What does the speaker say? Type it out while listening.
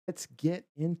let's get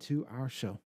into our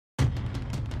show.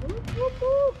 Whoop, whoop,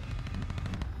 whoop.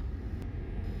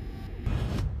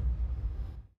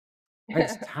 All right,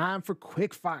 it's time for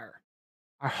quick fire.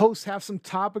 Our hosts have some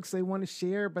topics they want to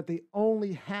share, but they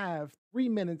only have 3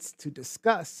 minutes to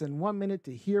discuss and 1 minute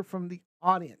to hear from the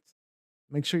audience.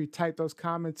 Make sure you type those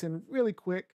comments in really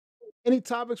quick. Any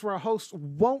topics where our host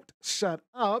won't shut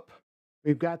up,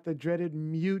 we've got the dreaded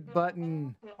mute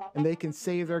button, and they can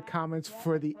save their comments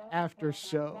for the after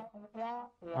show.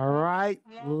 All right,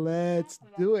 let's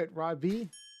do it. Robbie,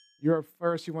 you're up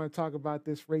first. You want to talk about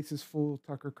this racist fool,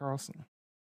 Tucker Carlson?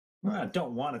 Well, I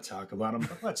don't want to talk about him,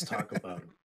 but let's talk about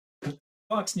him.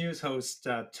 Fox News host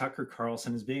Tucker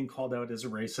Carlson is being called out as a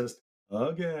racist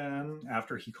again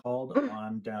after he called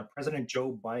on President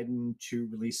Joe Biden to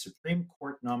release Supreme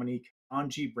Court nominee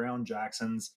Ketanji Brown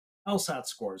Jackson's LSAT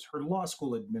scores, her law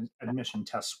school admission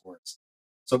test scores.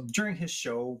 So during his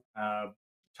show,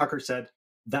 Tucker said,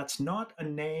 "That's not a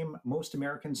name most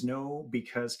Americans know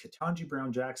because Ketanji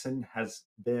Brown Jackson has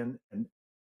been an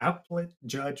appellate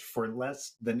judge for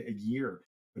less than a year.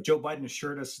 But Joe Biden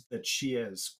assured us that she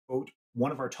is, quote,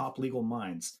 one of our top legal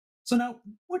minds." So now,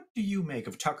 what do you make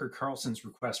of Tucker Carlson's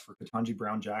request for Ketanji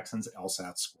Brown Jackson's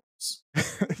LSAT scores?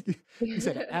 You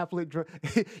said an applet drug.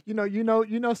 You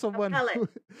know someone Appellate. who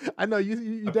I know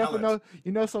you definitely Appellate.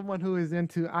 know someone who is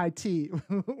into IT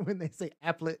when they say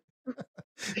applet.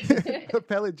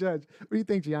 Appellate judge. What do you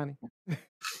think, Gianni?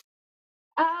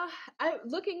 I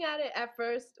looking at it at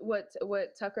first, what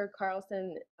Tucker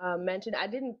Carlson mentioned, I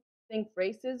didn't think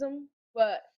racism,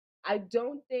 but I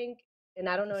don't think, and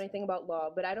I don't know anything about law,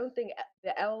 but I don't think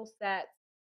the LSAT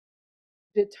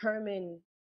determine,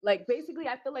 like, basically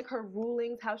I feel like her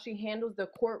rulings, how she handles the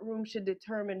courtroom should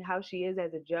determine how she is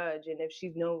as a judge, and if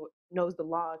she knows the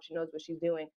law, if she knows what she's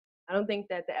doing. I don't think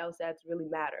that the LSATs really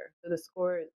matter. So the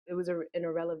score, it was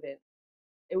irrelevant.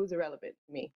 It was irrelevant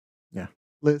to me. Yeah,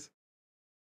 Liz.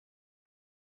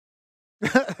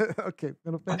 Okay,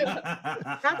 middle finger.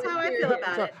 That's how I feel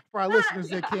about So, it. for our But, listeners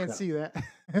that yeah, can't see that.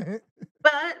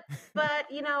 but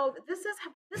this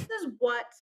is what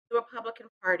the Republican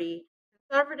Party,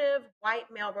 conservative white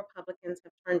male Republicans,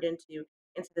 have turned into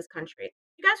this country.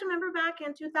 You guys remember back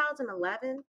in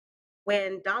 2011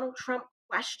 when Donald Trump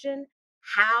questioned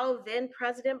how then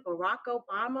President Barack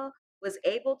Obama was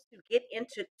able to get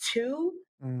into two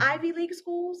Mhm. Ivy League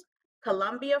schools,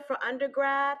 Columbia for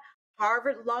undergrad,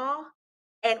 Harvard Law,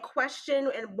 and questioned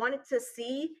and wanted to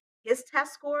see his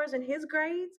test scores and his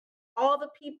grades? All the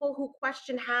people who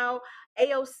questioned how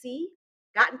AOC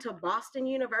got into Boston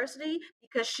University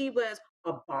because she was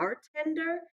a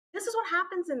bartender. This is what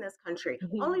happens in this country.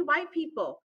 Only white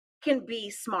people can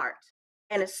be smart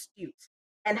and astute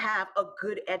and have a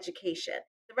good education.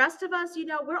 The rest of us,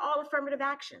 we're all affirmative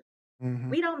action. Mhm.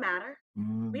 We don't matter.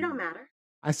 We don't matter.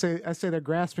 I say they're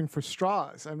grasping for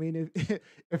straws. I mean,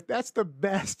 if that's the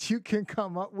best you can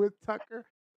come up with, Tucker,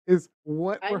 is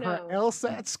what I were her know.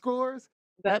 LSAT scores?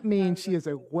 That That means sounds she is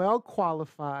a well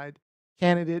qualified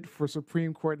candidate for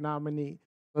Supreme Court nominee.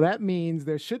 So that means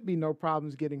there should be no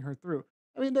problems getting her through.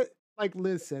 I mean, like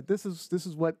Liz said, this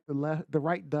is what the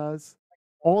right does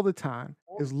all the time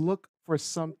is look for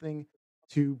something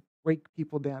to break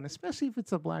people down, especially if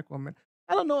it's a black woman.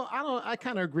 I don't know. I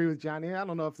kind of agree with Johnny. I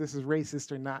don't know if this is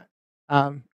racist or not.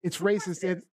 It's Of course racist.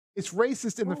 it is. It's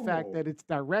racist in the fact Oh, that it's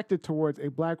directed towards a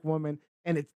black woman,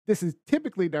 and this is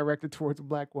typically directed towards a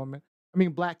black woman. I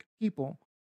mean, black people.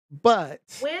 But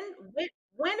When when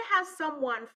when has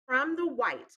someone from the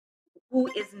white who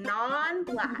is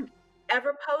non-black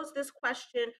ever posed this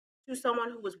question to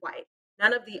someone who was white?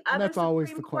 None of the and other that's always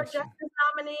Supreme the Court question. justice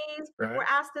nominees were right.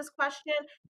 asked this question.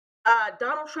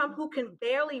 Donald Trump, who can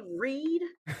barely read,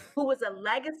 who was a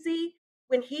legacy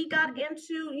when he got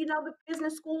into, the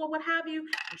business school or what have you.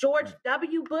 George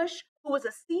W. Bush, who was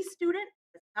a C student,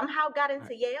 somehow got All into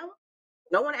right. Yale.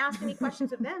 No one asked any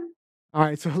questions of them. All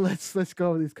right, so let's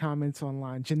go with these comments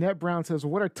online. Jeanette Brown says,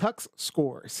 "What are Tuck's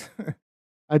scores?"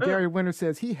 Mm, Derry Winter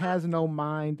says, "He mm. has no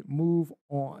mind. Move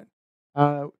on."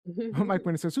 Uh, Mike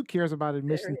Winter says, "Who cares about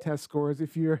admission test scores?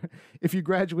 If you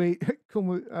graduate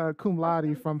cum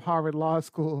laude from Harvard Law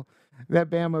School, that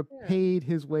Bama Yeah. paid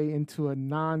his way into a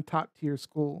non-top tier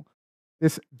school.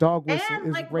 This dog whistle And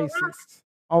is like Barack, racist.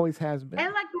 Always has been."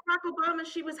 and like Barack Obama,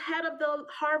 she was head of the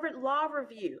Harvard Law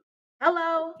Review.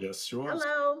 Hello, Yes, she was.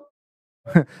 hello.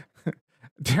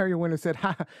 Derry Winter said,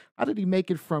 how did he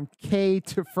make it from K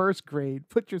to first grade?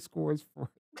 Put your scores for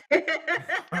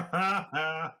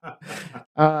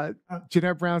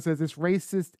Jeanette Brown says it's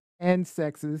racist and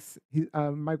sexist.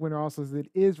 Mike Winter also says it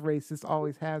is racist,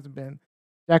 always has been.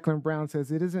 Jacqueline Brown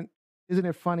says it isn't. Isn't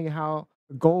it funny how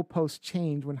The goalposts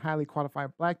change when highly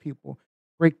qualified Black people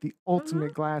break the Mm-hmm.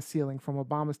 ultimate glass ceiling, from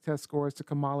Obama's test scores to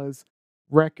Kamala's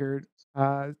record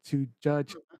to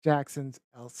Judge Jackson's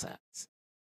LSATs.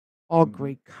 All Mhm.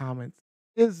 great comments.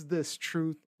 Is this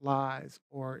truth, lies,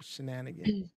 or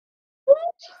shenanigans?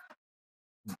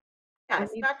 I Gotta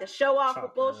need start the show off with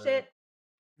Tucker. bullshit.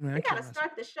 Man, I You can't gotta mess with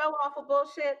start the show off with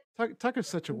bullshit. Tucker's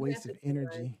such a waste of definitely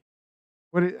like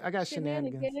energy. I got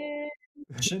shenanigans.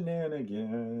 shenanigans. Yeah.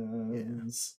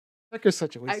 Shenanigans. Tucker's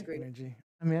such a I waste of agree. energy.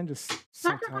 I mean, I'm just so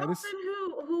Tucker tired. Carlson,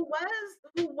 who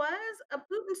was a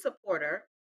Putin supporter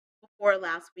before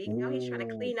last week, now he's trying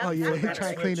to Oh, clean Oh up yeah, that flip he that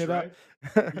trying to rhetoric. clean switch, it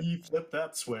up. right? He flipped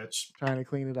that switch. Trying to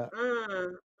clean it up.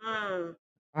 Mm, mm.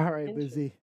 All right, Interesting.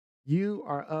 Busy. You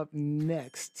are up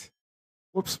next.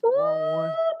 Whoops, wrong one.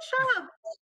 Ooh, Chubb.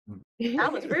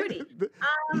 That was Rudy.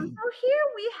 So here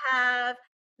we have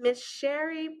Miss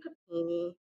Sherri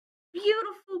Papini,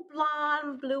 beautiful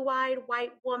blonde, blue-eyed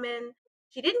white woman.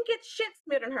 She didn't get shit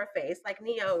smeared on her face like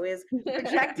Neo is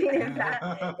projecting in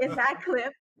that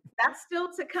clip. That's still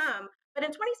to come. But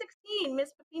in 2016,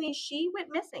 Miss Papini, she went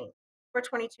missing for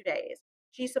 22 days.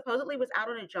 She supposedly was out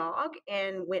on a jog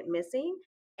and went missing.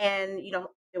 And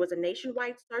there was a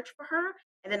nationwide search for her.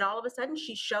 And then all of a sudden,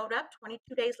 she showed up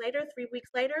 22 days later, 3 weeks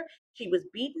later. She was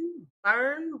beaten,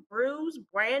 burned, bruised,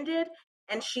 branded.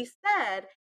 And she said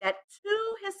that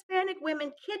two Hispanic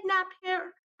women kidnapped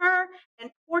her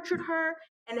and tortured her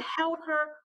and held her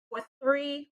for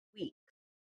 3 weeks.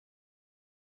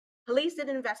 Police did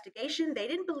an investigation. They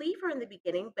didn't believe her in the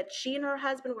beginning, but she and her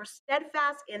husband were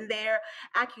steadfast in their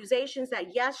accusations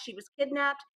that yes, she was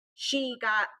kidnapped. She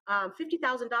got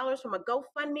 $50,000 from a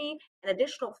GoFundMe, an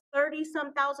additional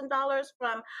 30-some thousand dollars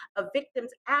from a victims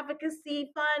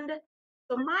advocacy fund.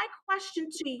 So my question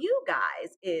to you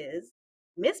guys is,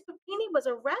 Miss Papini was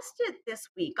arrested this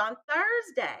week on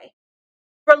Thursday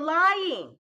for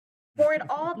lying, for it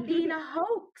all being a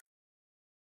hoax.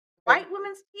 Okay. White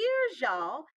women's tears,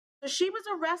 y'all. So she was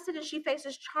arrested and she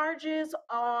faces charges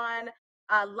on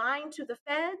lying to the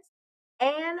feds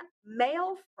and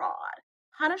mail fraud,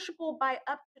 punishable by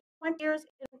up to 20 years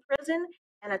in prison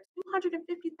and a $250,000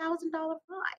 fine.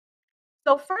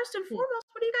 So first and Hmm. foremost,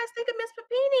 what do you guys think of Miss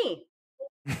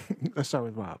Papini? Let's start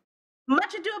with Bob.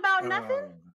 Much ado about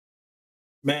nothing? Oh,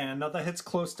 man, no, that hits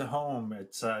close to home.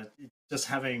 It's just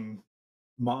having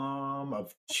mom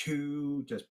of two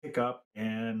just pick up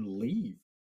and leave.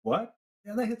 What?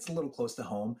 Yeah, that hits a little close to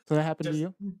home. So that happened to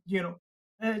Just, you?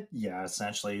 yeah,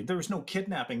 essentially. There was no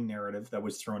kidnapping narrative that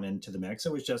was thrown into the mix.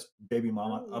 It was just baby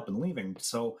mama Oh, up and leaving.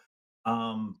 So,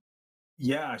 um,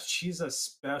 yeah, she's a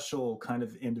special kind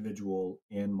of individual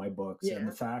in my books. And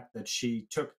the Yeah. fact that she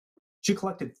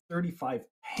collected 35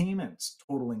 payments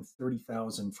totaling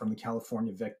 30,000 from the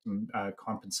California Victim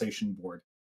Compensation Board.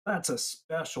 That's a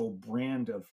special brand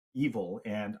of evil.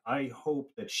 And I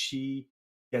hope that she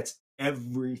gets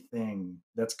everything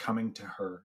that's coming to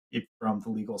her from the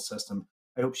legal system.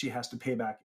 I hope she has to pay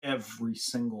back every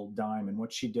single dime. And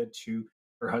what she did to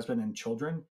her husband and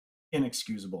children,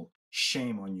 inexcusable.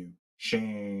 Shame on you.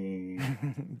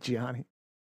 Shame. Gianni.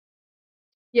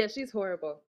 Yeah, she's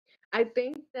horrible. I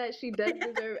think that she does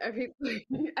deserve everything.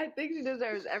 I think she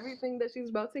deserves everything that she's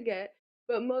about to get.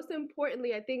 But most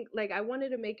importantly, I think like I wanted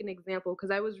to make an example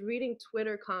because I was reading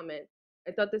Twitter comments.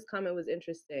 I thought this comment was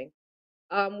interesting.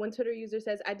 One Twitter user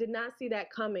says, I did not see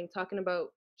that coming, talking about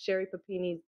Sherri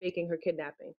Papini faking her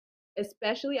kidnapping.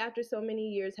 Especially after so many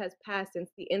years has passed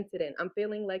since the incident. I'm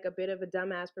feeling like a bit of a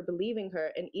dumbass for believing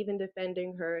her and even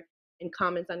defending her in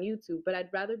comments on YouTube, but I'd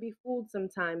rather be fooled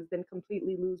sometimes than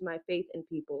completely lose my faith in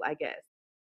people, I guess.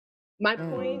 My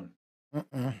point, Mm.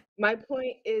 Mm-mm. my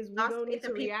point is we lost don't need faith in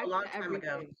to people a react long to time ago.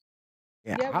 everything.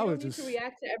 Yeah, Yeah, I we was don't need to just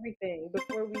react to everything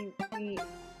before we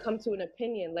come to an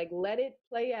opinion. Like let it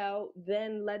play out,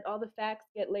 then let all the facts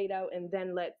get laid out, and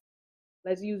then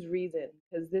let's use reason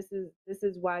because this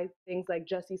is why things like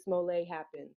Jussie Smollett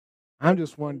happen I'm and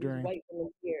just these wondering. white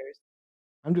women tears.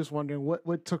 I'm just wondering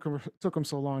what took him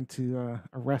so long to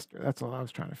arrest her. That's all I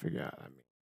was trying to figure out. I mean,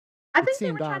 I it think they were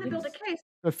seemed trying to build a obvious. case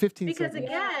The 15 because seconds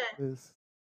Yeah, again, is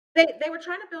they were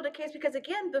trying to build a case because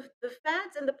again, the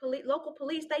feds and the local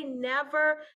police, they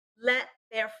never let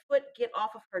their foot get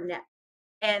off of her neck.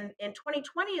 And in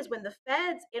 2020 is when the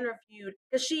feds interviewed,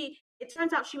 because it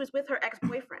turns out she was with her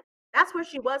ex-boyfriend. That's where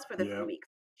she was for the three Yeah. weeks.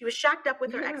 She was shacked up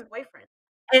with her yeah, ex-boyfriend.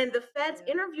 And the feds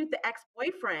yeah. interviewed the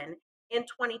ex-boyfriend in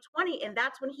 2020, and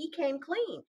that's when he came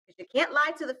clean. Because you can't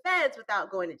lie to the feds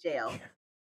without going to jail. yeah.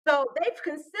 So they've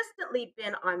consistently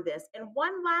been on this. And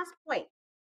one last point.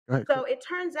 Go ahead, So quick. it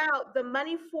turns out the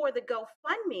money for the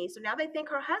GoFundMe, so now they think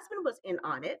her husband was in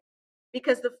on it.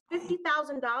 because the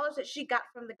 $50,000 that she got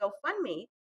from the GoFundMe,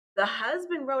 the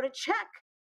husband wrote a check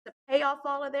to pay off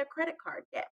all of their credit card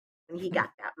debt when he got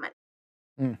that money.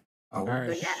 Mm. Oh, All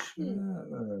right. So yeah,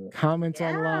 shit. Comments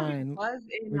yeah. online. Was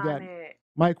in We on got it.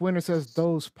 Mike Winter says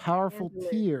those powerful Handle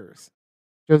it. tears.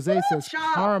 Jose says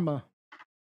Shaw. karma.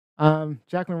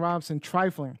 Jacqueline Robinson,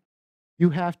 trifling. You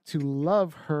have to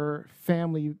love her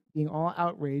family being all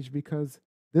outraged because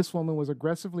this woman was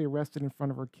aggressively arrested in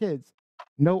front of her kids.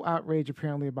 No outrage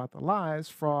apparently about the lies,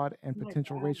 fraud, and Oh my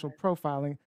potential God. racial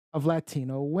profiling of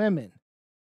Latino women.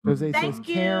 Jose says Thank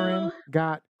Karen you.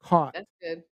 got caught. That's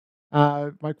good.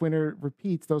 Mike Winter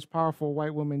repeats those powerful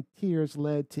white woman tears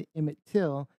led to Emmett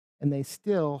Till, and they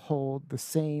still hold the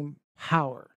same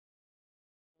power.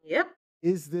 Yep.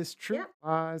 Is this true, Yep.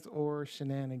 lies, or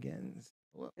shenanigans?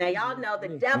 Well, Now easy y'all one know for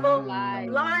the me. devil, the Lies.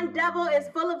 blonde devil is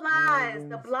full of lies.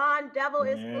 The Shenanigans. blonde devil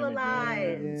is full of lies.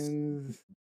 Shenanigans.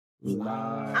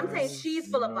 Lies. I'm saying she's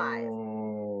full of lies.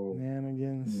 No.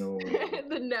 Shenanigans. No.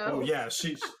 The no. Oh yeah,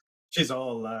 she's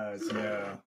all lies.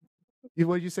 Yeah.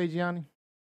 What did you say, Gianni?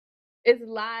 It's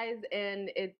lies and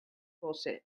it's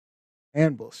bullshit.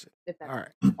 And bullshit. If that All right.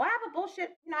 Oh, I have a bullshit.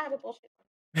 You know, I have a bullshit.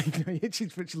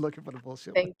 She's looking for the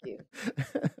bullshit. Thank you.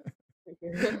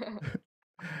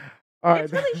 All right.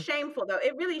 It's really shameful, though.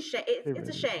 It really it's a really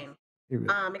is. shame. It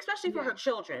really, Especially for Yeah. her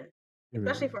children. it really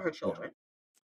Especially is. for her children.